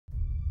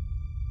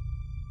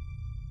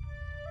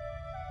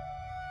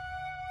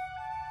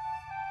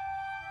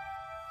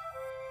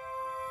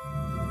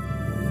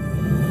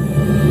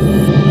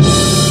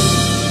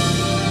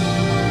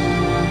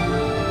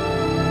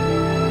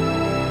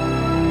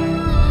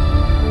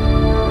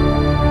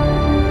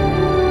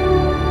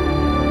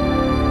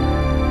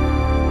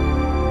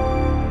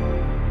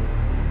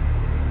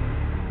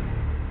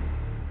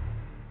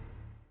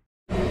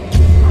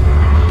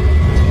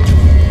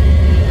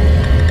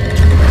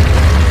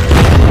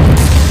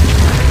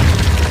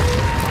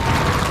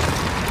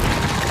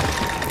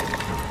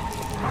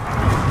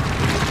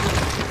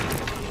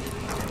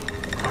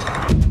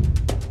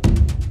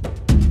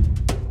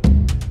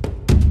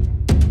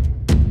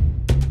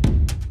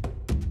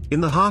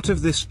heart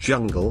of this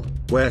jungle,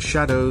 where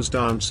shadows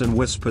dance and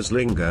whispers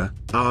linger,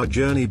 our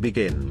journey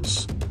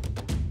begins.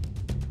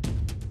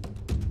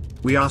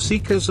 We are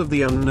seekers of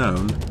the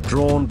unknown,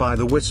 drawn by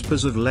the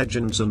whispers of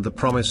legends and the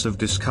promise of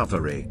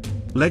discovery.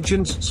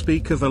 Legends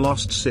speak of a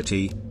lost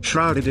city,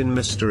 shrouded in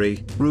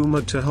mystery,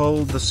 rumored to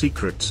hold the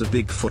secrets of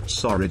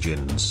Bigfoot's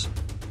origins.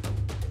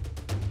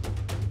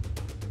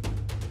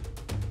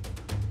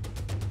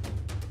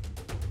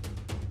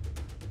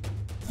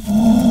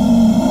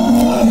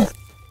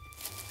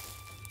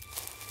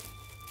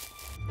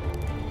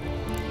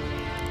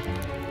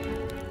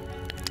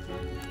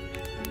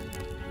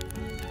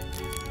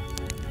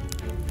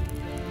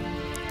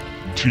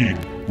 Team,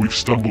 we've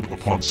stumbled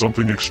upon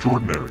something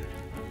extraordinary.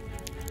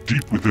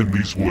 Deep within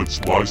these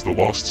woods lies the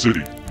Lost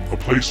City, a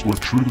place where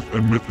truth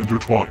and myth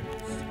intertwine.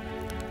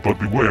 But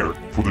beware,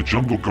 for the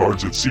jungle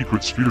guards its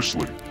secrets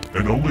fiercely,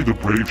 and only the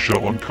brave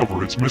shall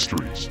uncover its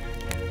mysteries.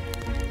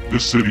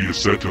 This city is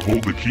said to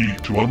hold the key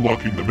to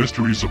unlocking the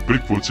mysteries of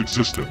Bigfoot's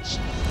existence.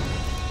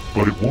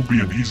 But it won't be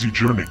an easy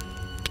journey.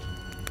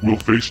 We'll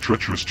face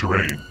treacherous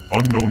terrain,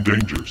 unknown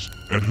dangers,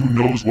 and who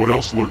knows what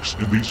else lurks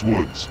in these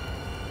woods.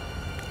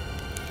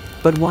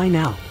 But why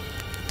now?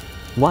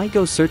 Why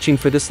go searching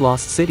for this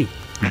lost city?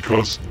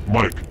 Because,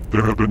 Mike,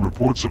 there have been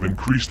reports of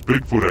increased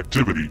Bigfoot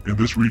activity in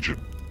this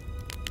region.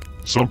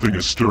 Something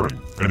is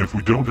stirring, and if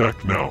we don't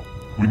act now,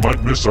 we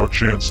might miss our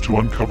chance to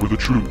uncover the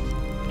truth.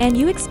 And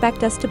you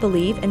expect us to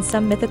believe in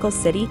some mythical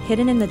city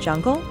hidden in the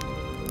jungle?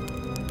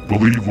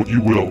 Believe what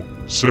you will,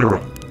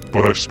 Sarah,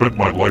 but I've spent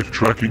my life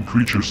tracking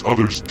creatures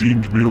others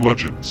deemed mere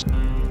legends.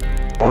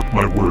 Mark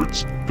my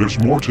words, there's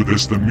more to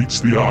this than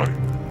meets the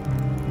eye.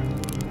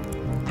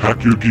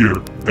 Pack your gear,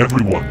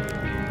 everyone.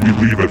 We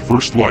leave at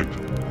first light.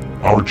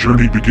 Our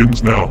journey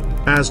begins now.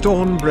 As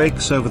dawn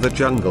breaks over the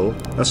jungle,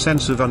 a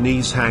sense of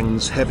unease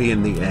hangs heavy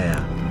in the air.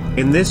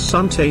 In this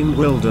untamed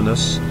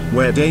wilderness,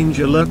 where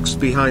danger lurks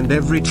behind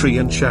every tree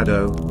and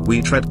shadow,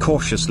 we tread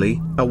cautiously,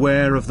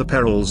 aware of the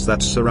perils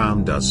that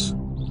surround us.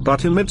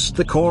 But amidst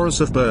the chorus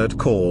of bird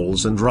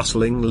calls and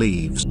rustling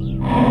leaves,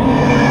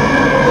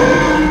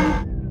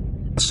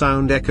 a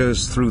sound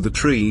echoes through the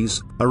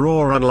trees, a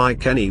roar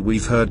unlike any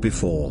we've heard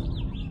before.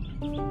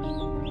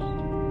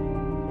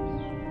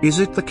 Is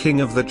it the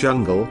king of the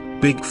jungle,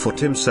 Bigfoot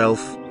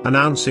himself,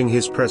 announcing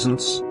his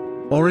presence?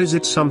 Or is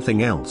it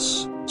something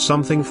else,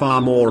 something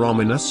far more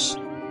ominous?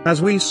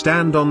 As we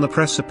stand on the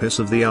precipice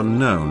of the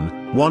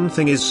unknown, one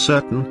thing is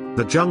certain,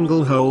 the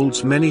jungle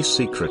holds many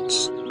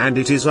secrets, and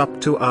it is up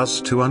to us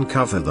to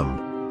uncover them.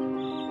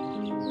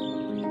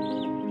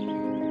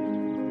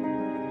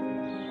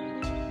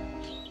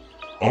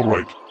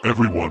 Alright,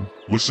 everyone,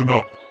 listen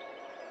up.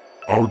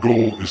 Our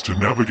goal is to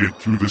navigate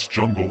through this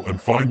jungle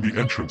and find the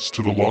entrance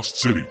to the Lost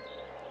City.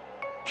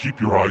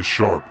 Keep your eyes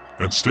sharp,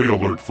 and stay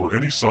alert for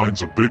any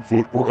signs of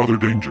Bigfoot or other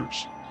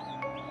dangers.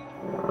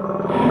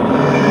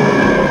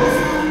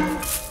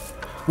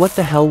 What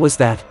the hell was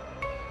that?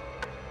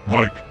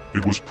 Mike,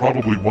 it was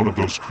probably one of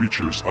those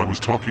creatures I was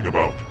talking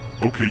about.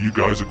 Okay you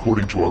guys,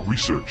 according to our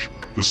research,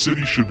 the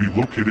city should be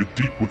located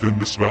deep within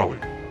this valley.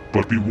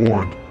 But be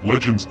warned,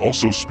 legends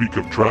also speak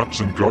of traps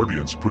and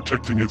guardians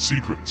protecting its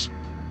secrets.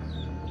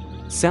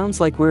 Sounds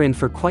like we're in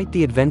for quite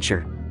the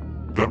adventure.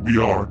 That we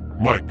are,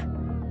 Mike.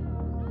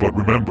 But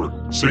remember,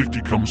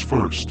 safety comes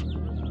first.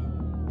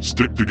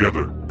 Stick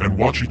together, and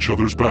watch each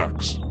other's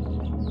backs.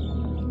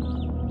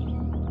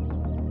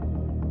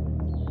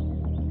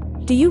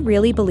 Do you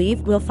really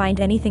believe we'll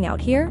find anything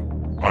out here?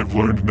 I've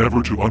learned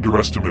never to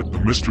underestimate the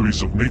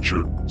mysteries of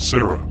nature,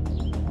 Sarah.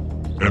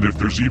 And if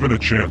there's even a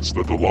chance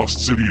that the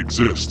Lost City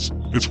exists,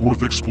 it's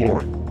worth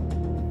exploring.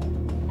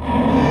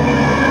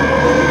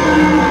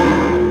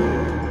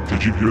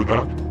 Did you hear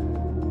that?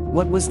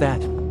 What was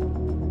that?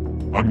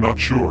 I'm not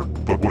sure,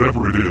 but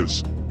whatever it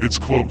is, it's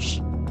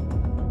close.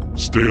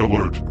 Stay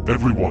alert,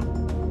 everyone.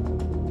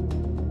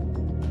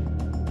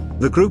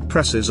 The group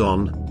presses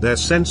on, their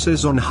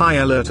senses on high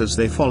alert as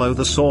they follow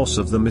the source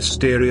of the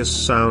mysterious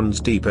sounds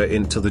deeper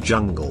into the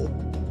jungle.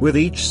 With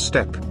each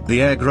step,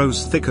 the air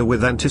grows thicker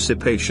with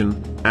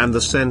anticipation, and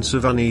the sense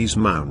of unease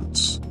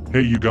mounts.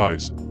 Hey you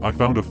guys, I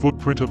found a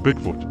footprint of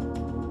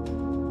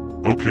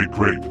Bigfoot. Okay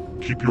great,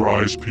 keep your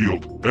eyes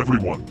peeled,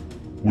 everyone.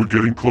 We're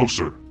getting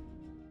closer.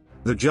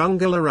 The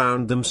jungle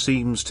around them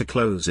seems to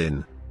close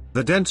in,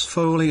 the dense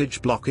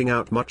foliage blocking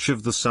out much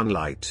of the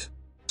sunlight.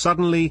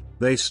 Suddenly,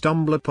 they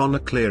stumble upon a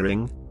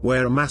clearing,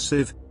 where a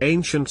massive,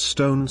 ancient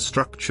stone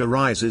structure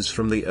rises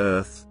from the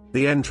earth,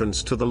 the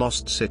entrance to the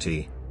Lost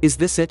City. Is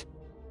this it?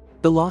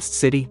 The Lost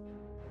City?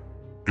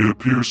 It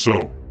appears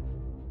so.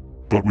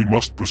 But we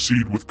must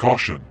proceed with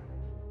caution.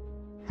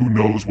 Who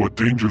knows what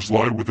dangers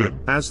lie within?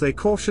 As they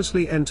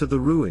cautiously enter the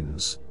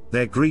ruins,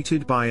 they're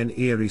greeted by an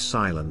eerie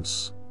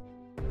silence.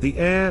 The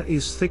air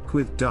is thick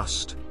with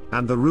dust,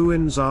 and the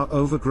ruins are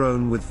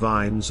overgrown with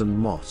vines and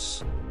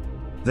moss.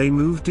 They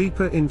move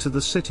deeper into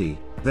the city,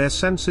 their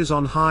senses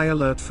on high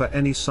alert for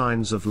any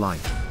signs of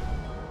life.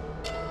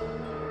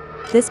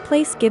 This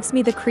place gives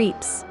me the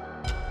creeps.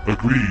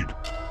 Agreed.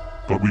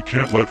 But we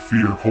can't let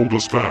fear hold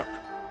us back.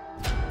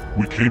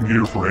 We came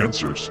here for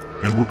answers,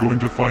 and we're going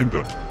to find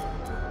them.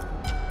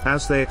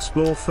 As they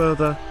explore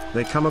further,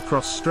 they come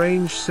across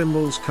strange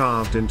symbols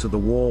carved into the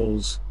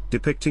walls,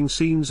 depicting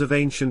scenes of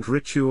ancient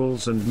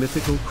rituals and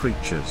mythical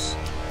creatures.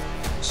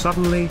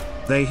 Suddenly,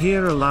 they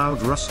hear a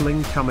loud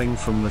rustling coming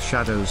from the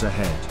shadows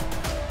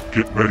ahead.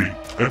 Get ready,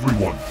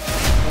 everyone.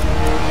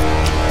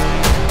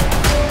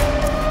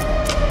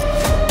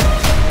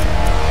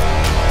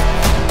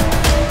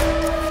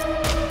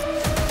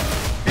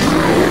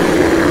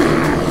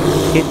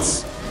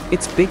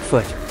 It's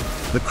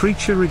Bigfoot. The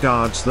creature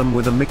regards them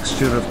with a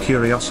mixture of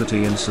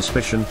curiosity and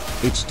suspicion,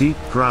 its deep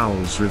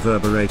growls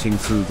reverberating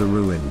through the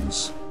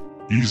ruins.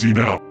 Easy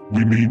now,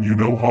 we mean you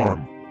no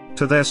harm.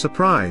 To their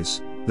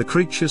surprise, the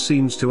creature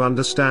seems to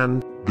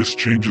understand. This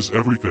changes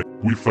everything.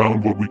 We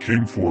found what we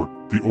came for,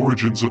 the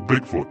origins of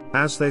Bigfoot.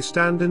 As they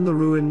stand in the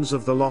ruins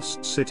of the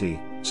lost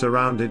city,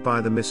 surrounded by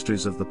the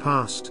mysteries of the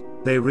past,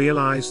 they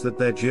realize that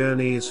their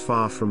journey is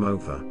far from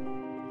over.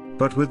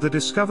 But with the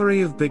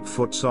discovery of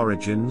Bigfoot's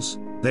origins,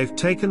 they've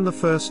taken the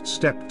first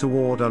step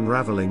toward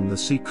unraveling the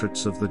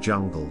secrets of the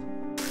jungle.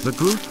 The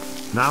group,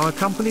 now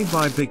accompanied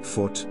by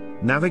Bigfoot,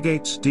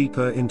 navigates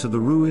deeper into the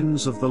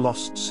ruins of the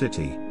lost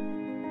city.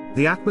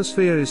 The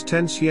atmosphere is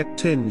tense yet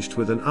tinged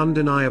with an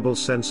undeniable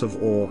sense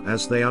of awe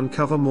as they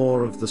uncover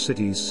more of the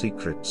city's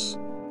secrets.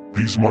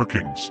 These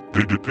markings,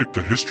 they depict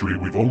a history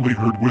we've only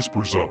heard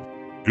whispers of.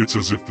 It's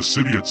as if the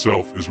city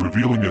itself is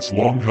revealing its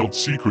long-held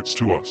secrets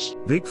to us.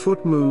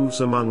 Bigfoot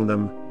moves among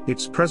them,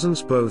 its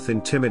presence both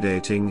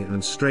intimidating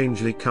and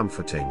strangely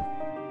comforting.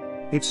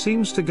 It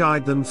seems to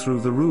guide them through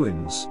the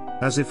ruins,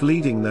 as if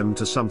leading them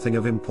to something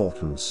of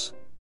importance.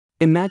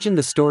 Imagine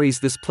the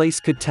stories this place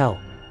could tell,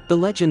 the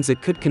legends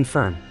it could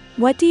confirm.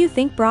 What do you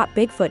think brought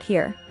Bigfoot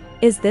here?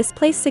 Is this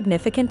place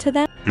significant to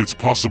them? It's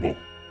possible.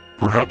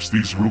 Perhaps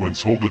these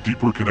ruins hold a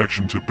deeper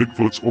connection to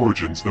Bigfoot's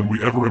origins than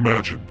we ever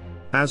imagined.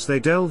 As they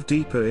delve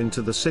deeper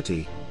into the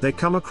city, they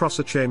come across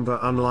a chamber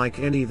unlike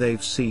any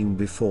they've seen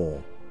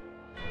before.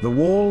 The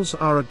walls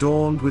are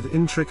adorned with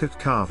intricate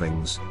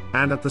carvings,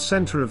 and at the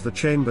center of the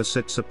chamber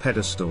sits a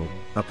pedestal,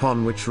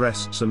 upon which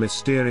rests a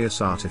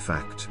mysterious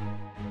artifact.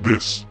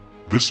 This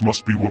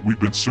must be what we've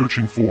been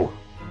searching for.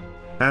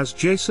 As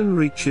Jason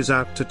reaches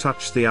out to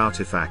touch the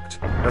artifact,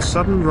 a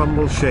sudden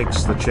rumble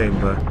shakes the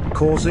chamber,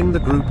 causing the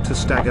group to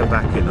stagger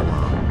back in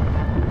alarm.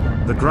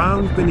 The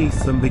ground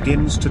beneath them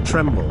begins to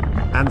tremble,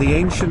 and the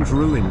ancient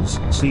ruins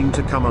seem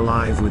to come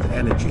alive with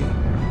energy.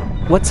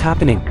 What's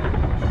happening?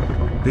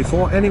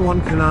 Before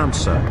anyone can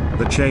answer,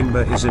 the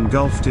chamber is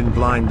engulfed in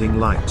blinding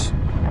light.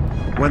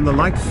 When the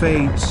light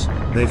fades,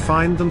 they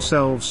find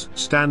themselves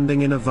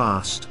standing in a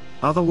vast,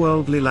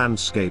 otherworldly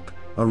landscape,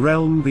 a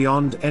realm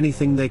beyond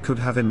anything they could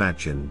have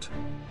imagined.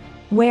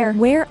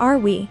 Where are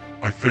we?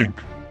 I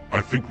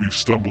think we've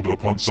stumbled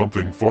upon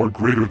something far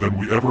greater than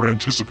we ever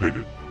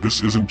anticipated.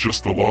 This isn't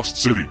just the lost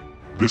city.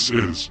 This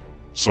is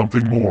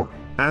something more.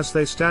 As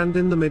they stand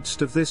in the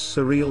midst of this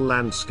surreal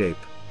landscape,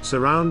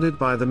 surrounded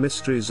by the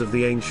mysteries of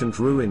the ancient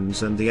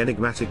ruins and the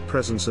enigmatic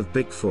presence of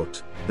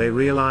Bigfoot, they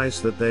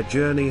realize that their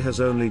journey has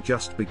only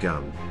just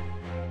begun.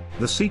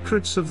 The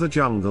secrets of the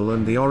jungle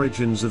and the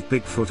origins of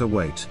Bigfoot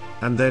await,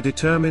 and they're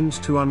determined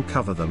to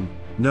uncover them,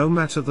 no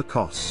matter the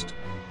cost.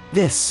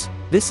 This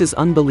is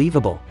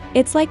unbelievable.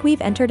 It's like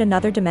we've entered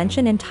another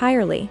dimension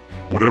entirely.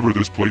 Whatever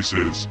this place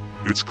is,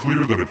 it's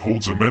clear that it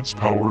holds immense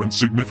power and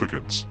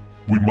significance.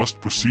 We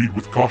must proceed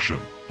with caution.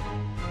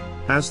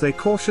 As they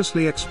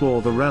cautiously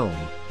explore the realm,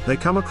 they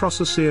come across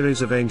a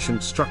series of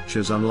ancient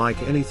structures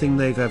unlike anything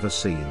they've ever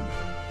seen.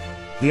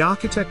 The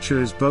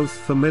architecture is both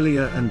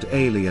familiar and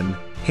alien,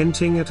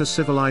 hinting at a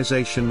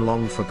civilization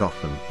long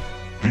forgotten.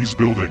 These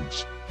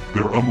buildings,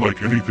 they're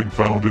unlike anything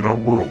found in our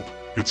world.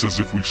 It's as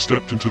if we've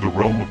stepped into the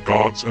realm of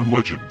gods and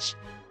legends.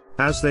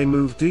 As they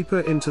move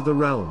deeper into the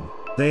realm,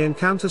 they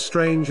encounter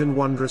strange and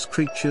wondrous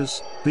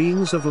creatures,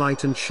 beings of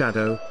light and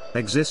shadow,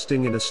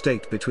 existing in a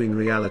state between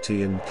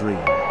reality and dream.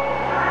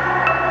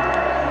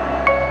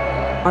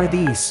 Are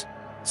these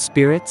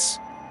spirits?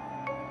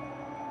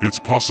 It's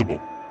possible.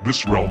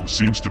 This realm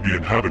seems to be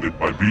inhabited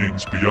by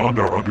beings beyond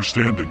our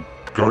understanding,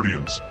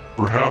 guardians,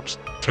 perhaps,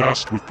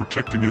 tasked with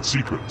protecting its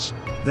secrets.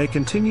 They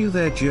continue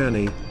their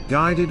journey,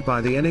 guided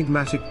by the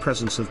enigmatic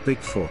presence of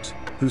Bigfoot,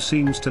 who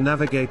seems to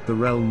navigate the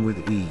realm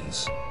with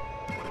ease.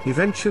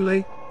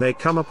 Eventually, they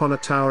come upon a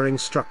towering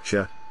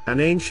structure,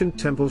 an ancient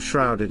temple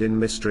shrouded in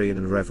mystery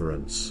and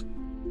reverence.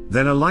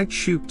 Then a light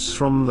shoots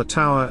from the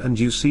tower and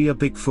you see a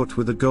Bigfoot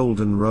with a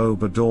golden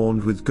robe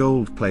adorned with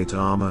gold plate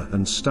armor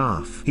and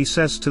staff. He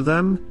says to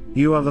them,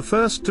 "You are the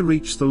first to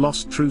reach the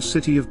lost true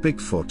city of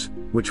Bigfoot,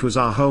 which was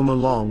our home a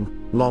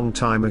long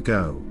time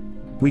ago.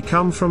 We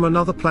come from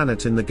another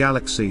planet in the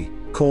galaxy,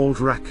 called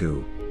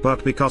Raku,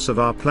 but because of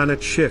our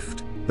planet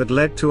shift, that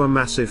led to a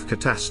massive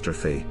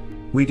catastrophe,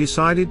 we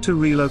decided to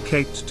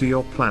relocate to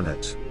your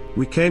planet.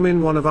 We came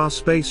in one of our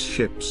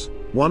spaceships,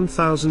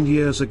 1,000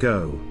 years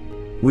ago.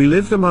 We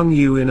lived among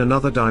you in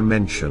another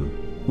dimension.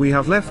 We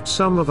have left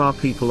some of our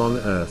people on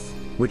Earth,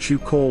 which you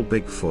call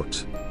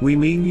Bigfoot. We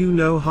mean you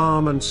no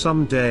harm and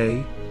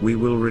someday, we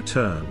will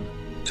return."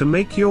 To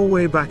make your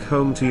way back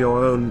home to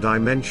your own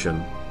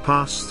dimension,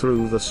 pass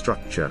through the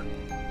structure.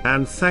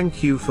 And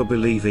thank you for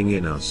believing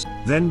in us.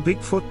 Then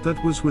Bigfoot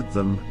that was with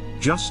them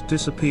just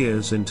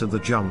disappears into the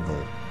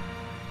jungle.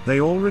 They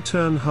all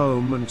return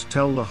home and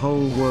tell the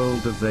whole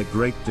world of their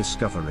great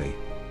discovery.